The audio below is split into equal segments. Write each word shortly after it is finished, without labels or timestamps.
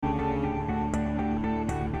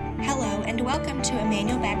and welcome to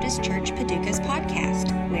Immanuel Baptist Church Paducah's podcast,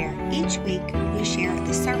 where each week we share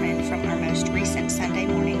the sermon from our most recent Sunday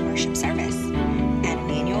morning worship service. At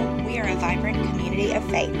Immanuel, we are a vibrant community of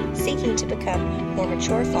faith seeking to become more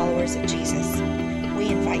mature followers of Jesus. We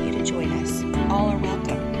invite you to join us. All are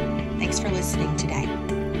welcome. Thanks for listening today.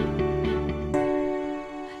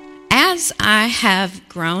 As I have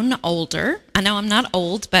grown older, I know I'm not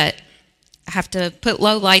old, but I have to put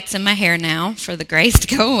low lights in my hair now for the grays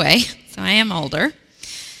to go away, so I am older.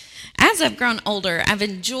 As I've grown older, I've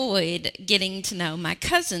enjoyed getting to know my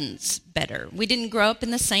cousins better. We didn't grow up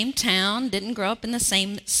in the same town, didn't grow up in the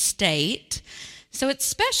same state, so it's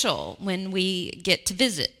special when we get to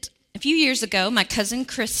visit. A few years ago, my cousin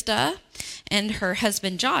Krista and her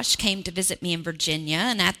husband Josh came to visit me in Virginia,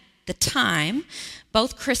 and at the time,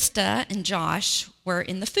 both Krista and Josh were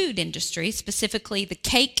in the food industry, specifically the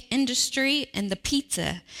cake industry and the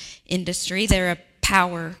pizza industry. They're a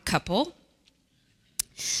power couple.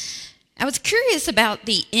 I was curious about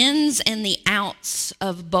the ins and the outs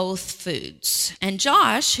of both foods. And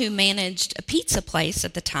Josh, who managed a pizza place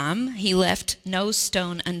at the time, he left no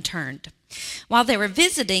stone unturned. While they were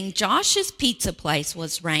visiting, Josh's pizza place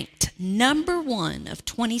was ranked number 1 of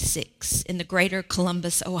 26 in the greater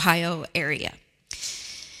Columbus, Ohio area.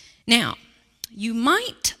 Now, you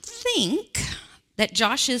might think that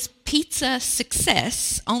Josh's pizza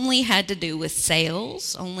success only had to do with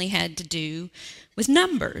sales, only had to do with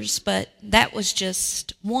numbers, but that was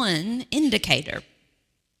just one indicator.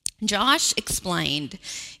 Josh explained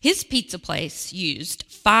his pizza place used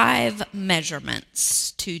 5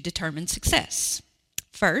 measurements to determine success.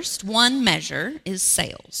 First, one measure is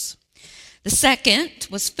sales. The second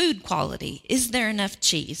was food quality. Is there enough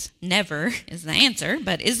cheese? Never is the answer,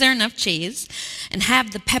 but is there enough cheese? And have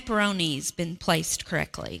the pepperonis been placed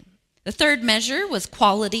correctly? The third measure was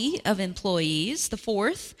quality of employees. The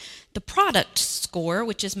fourth, the product score,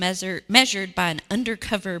 which is measured by an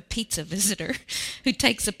undercover pizza visitor who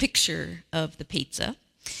takes a picture of the pizza.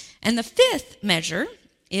 And the fifth measure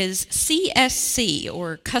is CSC,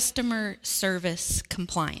 or customer service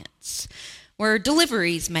compliance. Were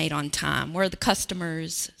deliveries made on time? Were the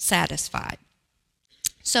customers satisfied?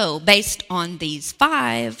 So based on these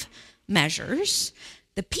 5 measures,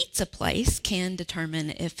 the pizza place can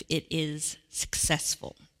determine if it is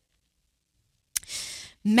successful.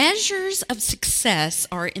 Measures of success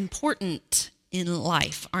are important in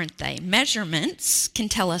life, aren't they? Measurements can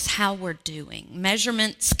tell us how we're doing.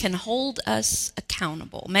 Measurements can hold us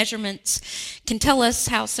accountable. Measurements can tell us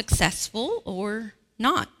how successful or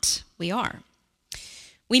not we are.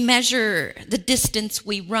 We measure the distance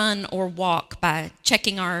we run or walk by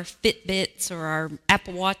checking our Fitbits or our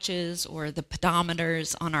Apple Watches or the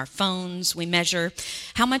pedometers on our phones. We measure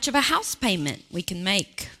how much of a house payment we can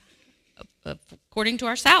make according to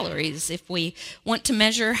our salaries. If we want to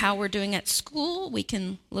measure how we're doing at school, we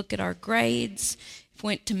can look at our grades. If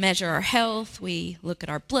we want to measure our health, we look at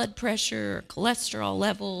our blood pressure or cholesterol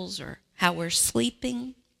levels or how we're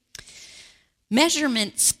sleeping.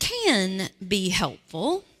 Measurements can be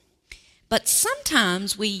helpful, but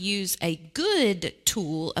sometimes we use a good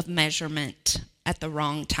tool of measurement at the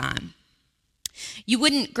wrong time. You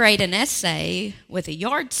wouldn't grade an essay with a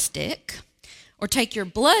yardstick or take your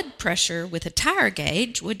blood pressure with a tire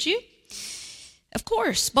gauge, would you? Of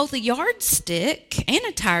course, both a yardstick and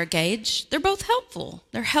a tire gauge, they're both helpful.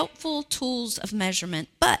 They're helpful tools of measurement,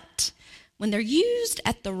 but when they're used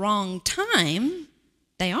at the wrong time,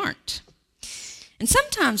 they aren't. And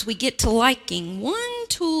sometimes we get to liking one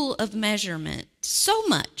tool of measurement so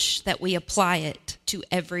much that we apply it to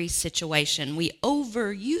every situation. We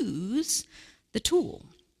overuse the tool.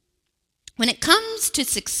 When it comes to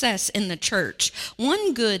success in the church,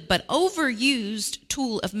 one good but overused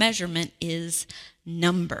tool of measurement is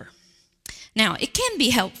number. Now, it can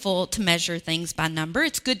be helpful to measure things by number.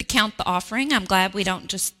 It's good to count the offering. I'm glad we don't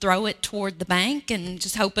just throw it toward the bank and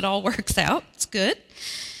just hope it all works out. It's good.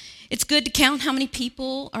 It's good to count how many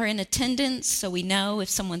people are in attendance so we know if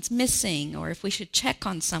someone's missing or if we should check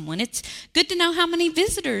on someone. It's good to know how many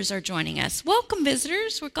visitors are joining us. Welcome,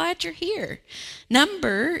 visitors. We're glad you're here.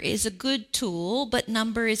 Number is a good tool, but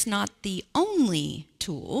number is not the only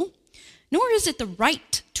tool, nor is it the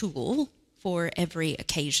right tool for every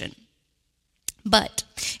occasion. But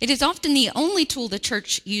it is often the only tool the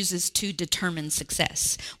church uses to determine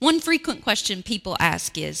success. One frequent question people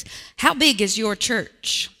ask is, how big is your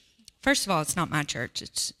church? First of all, it's not my church,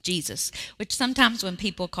 it's Jesus, which sometimes when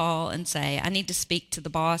people call and say, I need to speak to the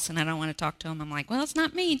boss and I don't want to talk to him, I'm like, well, it's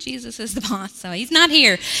not me. Jesus is the boss, so he's not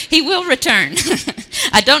here. He will return.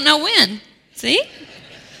 I don't know when. See?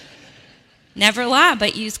 Never lie,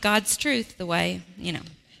 but use God's truth the way,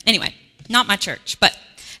 Anyway, not my church, but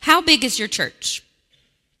how big is your church?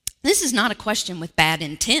 This is not a question with bad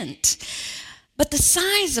intent, but the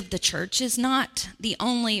size of the church is not the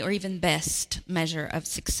only or even best measure of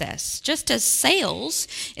success, just as sales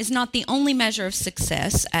is not the only measure of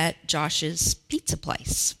success at Josh's pizza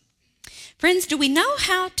place. Friends, do we know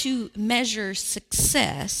how to measure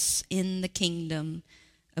success in the kingdom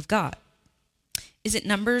of God? Is it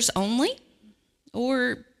numbers only,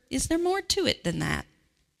 or is there more to it than that?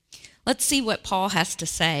 Let's see what Paul has to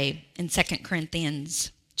say in 2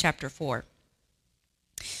 Corinthians chapter 4.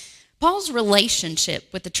 Paul's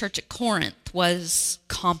relationship with the church at Corinth was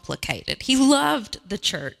complicated. He loved the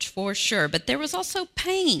church for sure, but there was also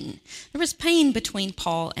pain. There was pain between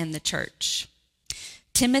Paul and the church.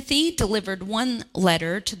 Timothy delivered one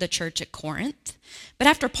letter to the church at Corinth, but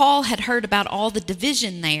after Paul had heard about all the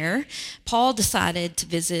division there, Paul decided to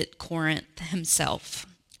visit Corinth himself.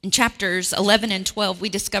 In chapters 11 and 12, we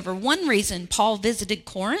discover one reason Paul visited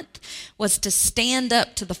Corinth was to stand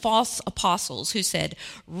up to the false apostles who said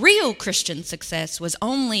real Christian success was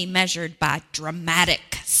only measured by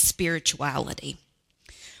dramatic spirituality.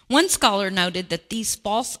 One scholar noted that these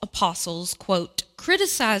false apostles, quote,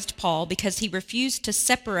 criticized Paul because he refused to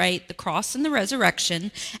separate the cross and the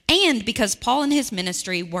resurrection, and because Paul and his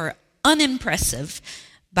ministry were unimpressive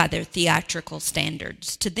by their theatrical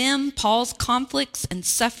standards. To them, Paul's conflicts and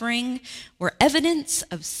suffering were evidence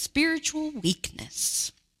of spiritual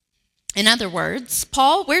weakness. In other words,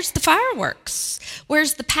 Paul, where's the fireworks?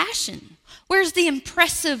 Where's the passion? Where's the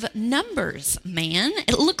impressive numbers, man?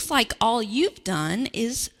 It looks like all you've done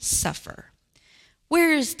is suffer.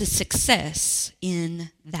 Where's the success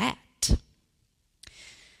in that?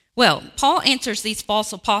 Well, Paul answers these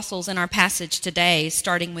false apostles in our passage today,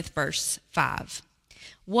 starting with verse 5.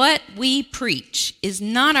 What we preach is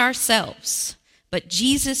not ourselves, but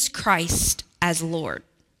Jesus Christ as Lord.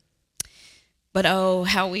 But oh,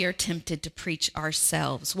 how we are tempted to preach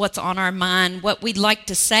ourselves, what's on our mind, what we'd like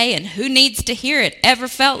to say, and who needs to hear it. Ever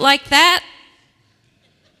felt like that?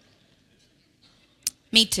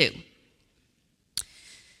 Me too.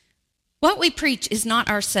 What we preach is not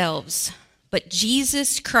ourselves, but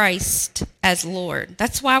Jesus Christ as Lord.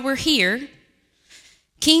 That's why we're here.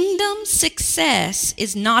 Kingdom success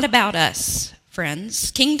is not about us,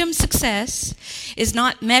 friends. Kingdom success is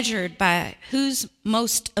not measured by who's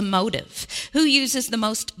most emotive, who uses the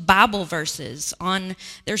most Bible verses on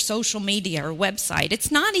their social media or website.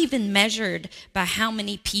 It's not even measured by how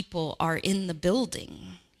many people are in the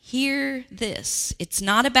building. Hear this. It's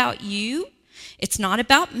not about you. It's not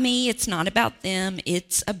about me. It's not about them.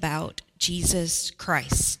 It's about Jesus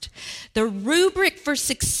Christ. The rubric for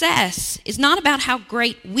success is not about how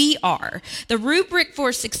great we are. The rubric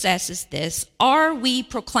for success is this: are we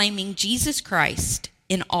proclaiming Jesus Christ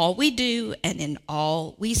in all we do and in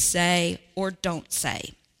all we say or don't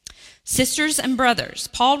say? Sisters and brothers,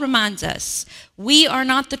 Paul reminds us we are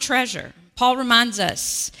not the treasure. Paul reminds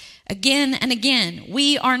us again and again,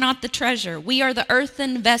 we are not the treasure. We are the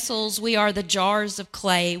earthen vessels. We are the jars of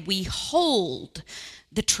clay. We hold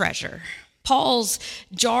the treasure. Paul's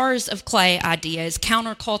jars of clay idea is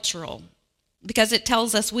countercultural because it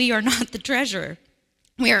tells us we are not the treasure.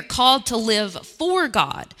 We are called to live for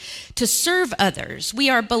God, to serve others. We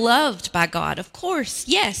are beloved by God. Of course,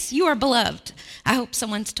 yes, you are beloved. I hope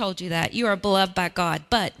someone's told you that. You are beloved by God,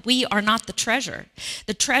 but we are not the treasure.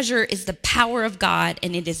 The treasure is the power of God,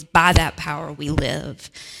 and it is by that power we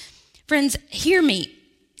live. Friends, hear me.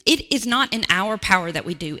 It is not in our power that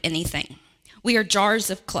we do anything. We are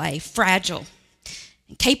jars of clay, fragile,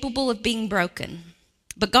 and capable of being broken.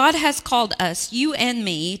 But God has called us, you and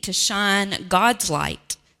me, to shine God's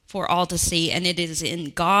light for all to see, and it is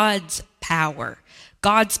in God's power,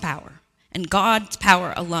 and God's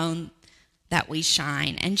power alone that we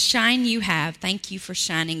shine. And shine you have. Thank you for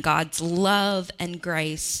shining God's love and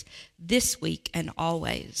grace this week and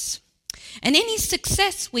always. And any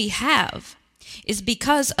success we have is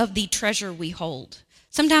because of the treasure we hold.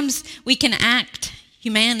 Sometimes we can act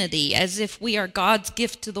humanity as if we are God's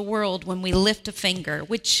gift to the world when we lift a finger,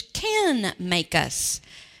 which can make us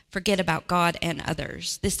forget about God and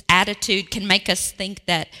others. This attitude can make us think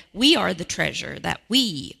that we are the treasure, that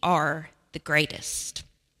we are the greatest.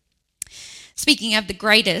 Speaking of the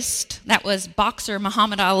greatest, that was boxer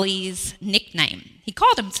Muhammad Ali's nickname. He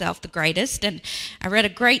called himself the greatest, and I read a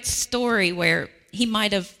great story where he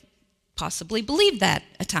might have possibly believed that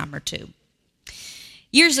a time or two.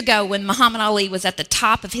 Years ago, when Muhammad Ali was at the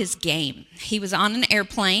top of his game, he was on an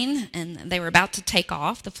airplane and they were about to take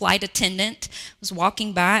off. The flight attendant was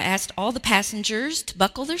walking by, asked all the passengers to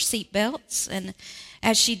buckle their seatbelts, and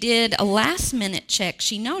As she did a last-minute check,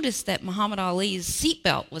 she noticed that Muhammad Ali's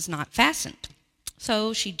seatbelt was not fastened.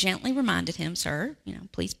 So she gently reminded him, "Sir,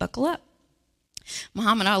 please buckle up."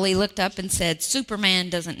 Muhammad Ali looked up and said, "Superman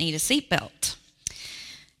doesn't need a seatbelt."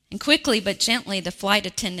 And quickly but gently, the flight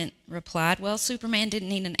attendant replied, "Well, Superman didn't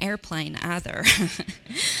need an airplane either."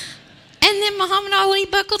 And then Muhammad Ali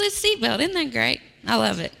buckled his seatbelt. Isn't that great? I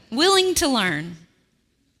love it. Willing to learn.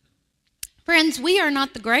 Friends, we are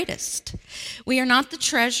not the greatest. We are not the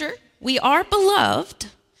treasure. We are beloved,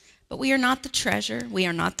 but we are not the treasure. We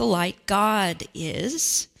are not the light. God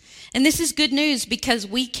is. And this is good news because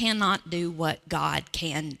we cannot do what God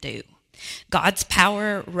can do. God's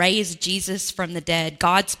power raised Jesus from the dead.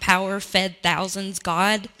 God's power fed thousands.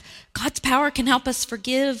 God's power can help us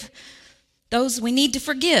forgive those we need to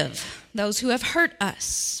forgive, those who have hurt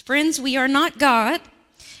us. Friends, we are not God,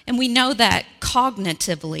 and we know that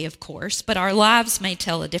cognitively, of course, but our lives may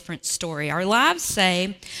tell a different story. Our lives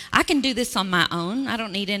say, "I can do this on my own. I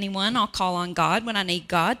don't need anyone. I'll call on God when I need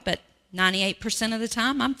God, but 98% of the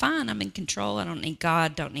time, I'm fine. I'm in control. I don't need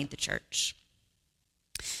God, don't need the church."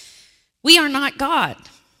 We are not God,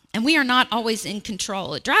 and we are not always in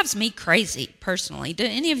control. It drives me crazy, personally. Do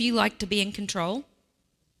any of you like to be in control?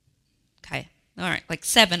 Okay, all right, like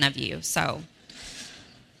 7 of you, so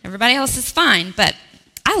everybody else is fine, but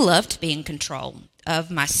I love to be in control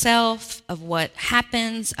of myself, of what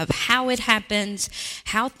happens, of how it happens,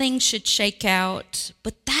 how things should shake out.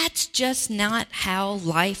 But that's just not how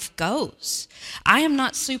life goes. I am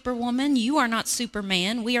not Superwoman. You are not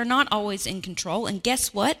Superman. We are not always in control. And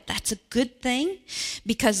guess what? That's a good thing,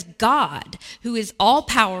 because God, who is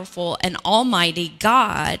all-powerful and almighty,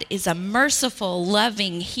 God is a merciful,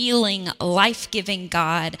 loving, healing, life-giving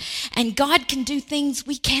God. And God can do things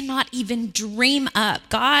we cannot even dream up.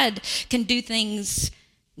 God can do things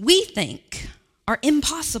we think are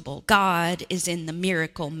impossible. God is in the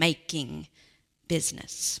miracle-making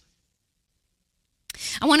business.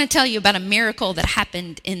 I want to tell you about a miracle that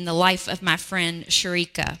happened in the life of my friend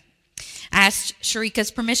Sharika. I asked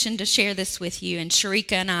Sharika's permission to share this with you, and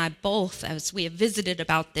Sharika and I both, as we have visited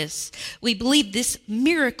about this, we believe this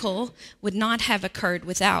miracle would not have occurred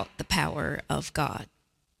without the power of God.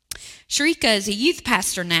 Sharika is a youth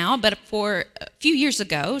pastor now, but for a few years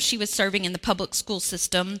ago, she was serving in the public school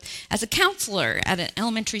system as a counselor at an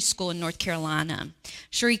elementary school in North Carolina.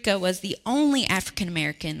 Sharika was the only African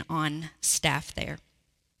American on staff there.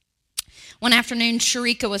 One afternoon,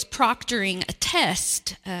 Sharika was proctoring a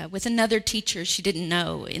test with another teacher she didn't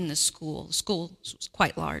know in the school. The school was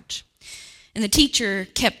quite large. And the teacher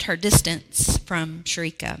kept her distance from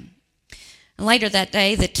Sharika. And later that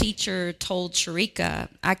day, the teacher told Sharika,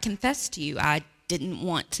 "I confess to you, I didn't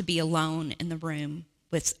want to be alone in the room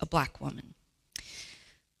with a black woman."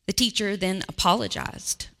 The teacher then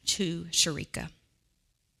apologized to Sharika.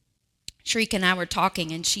 Sharika and I were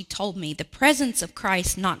talking, and she told me the presence of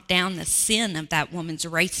Christ knocked down the sin of that woman's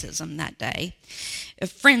racism that day.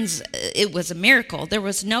 Friends, it was a miracle. There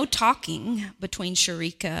was no talking between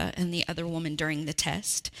Sharika and the other woman during the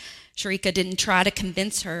test. Sharika didn't try to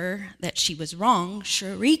convince her that she was wrong.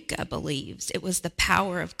 Sharika believes it was the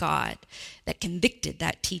power of God that convicted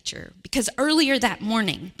that teacher. Because earlier that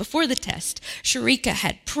morning, before the test, Sharika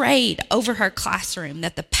had prayed over her classroom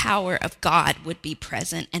that the power of God would be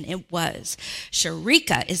present, and it was.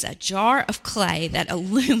 Sharika is a jar of clay that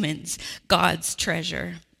illumines God's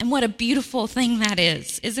treasure. And what a beautiful thing that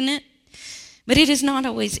is, isn't it? But it is not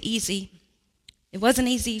always easy. It wasn't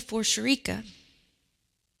easy for Sharika.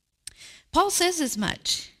 Paul says as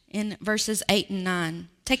much in verses 8 and 9.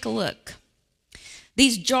 Take a look.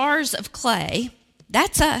 These jars of clay,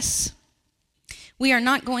 that's us. We are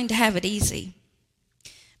not going to have it easy.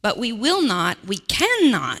 But we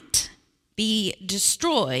cannot be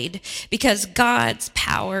destroyed because God's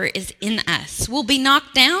power is in us. We'll be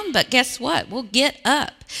knocked down, but guess what? We'll get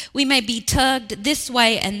up. We may be tugged this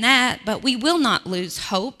way and that, but we will not lose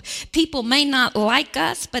hope. People may not like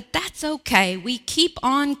us, but that's okay. We keep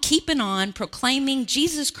on keeping on, proclaiming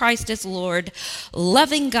Jesus Christ as Lord,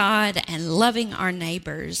 loving God and loving our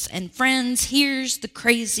neighbors. And friends, here's the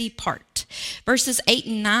crazy part. Verses 8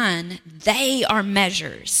 and 9, they are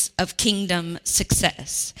measures of kingdom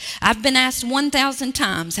success. I've been asked 1,000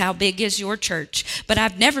 times, how big is your church? But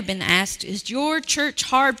I've never been asked, is your church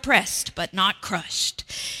hard pressed but not crushed?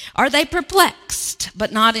 Are they perplexed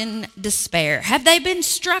but not in despair? Have they been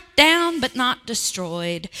struck down but not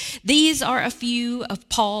destroyed? These are a few of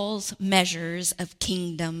Paul's measures of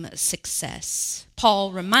kingdom success.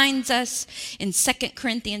 Paul reminds us in 2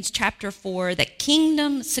 Corinthians chapter 4 that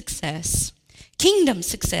kingdom success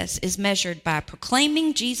is measured by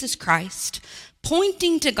proclaiming Jesus Christ,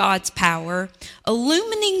 pointing to God's power,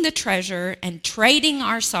 illumining the treasure, and trading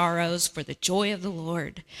our sorrows for the joy of the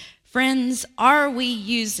Lord. Friends, are we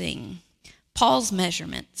using Paul's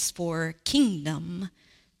measurements for kingdom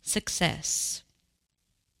success?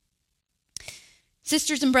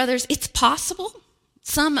 Sisters and brothers, it's possible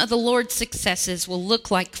some of the Lord's successes will look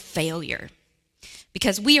like failure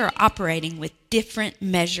because we are operating with different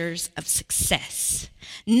measures of success.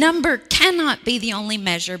 Number cannot be the only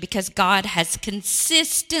measure because God has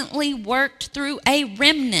consistently worked through a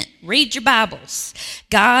remnant. Read your Bibles.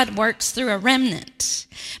 God works through a remnant.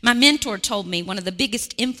 My mentor told me one of the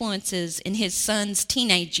biggest influences in his son's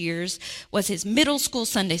teenage years was his middle school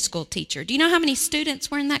Sunday school teacher. Do you know how many students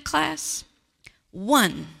were in that class?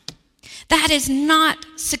 1. That is not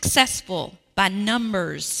successful by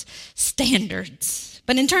numbers standards.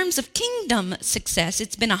 But in terms of kingdom success,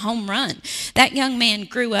 it's been a home run. That young man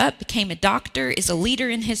grew up, became a doctor, is a leader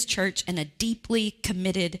in his church, and a deeply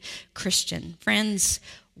committed Christian. Friends,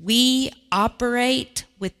 we operate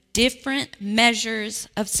with different measures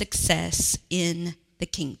of success in the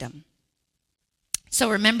kingdom. So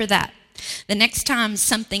remember that. The next time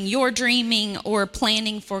something you're dreaming or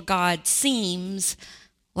planning for God seems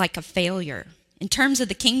like a failure, in terms of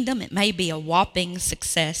the kingdom, it may be a whopping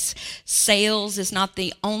success. Sales is not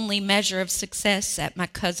the only measure of success at my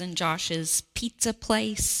cousin Josh's pizza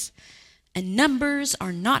place, and numbers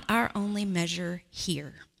are not our only measure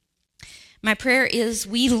here. My prayer is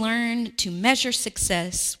we learn to measure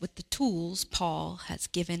success with the tools Paul has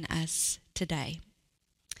given us today.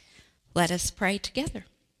 Let us pray together.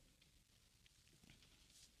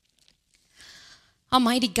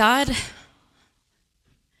 Almighty God,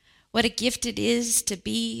 what a gift it is to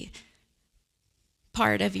be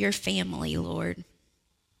part of your family, Lord.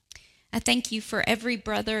 I thank you for every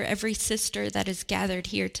brother, every sister that is gathered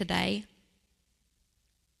here today.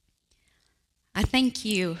 I thank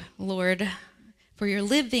you, Lord, for your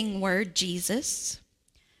living word, Jesus,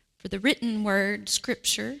 for the written word,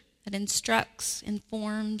 Scripture, that instructs,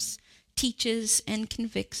 informs, teaches, and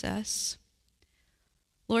convicts us.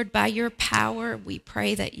 Lord, by your power, we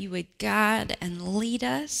pray that you would guide and lead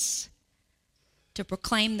us to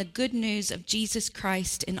proclaim the good news of Jesus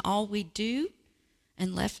Christ in all we do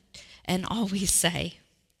and all we say.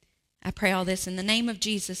 I pray all this in the name of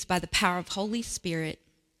Jesus by the power of Holy Spirit.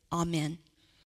 Amen.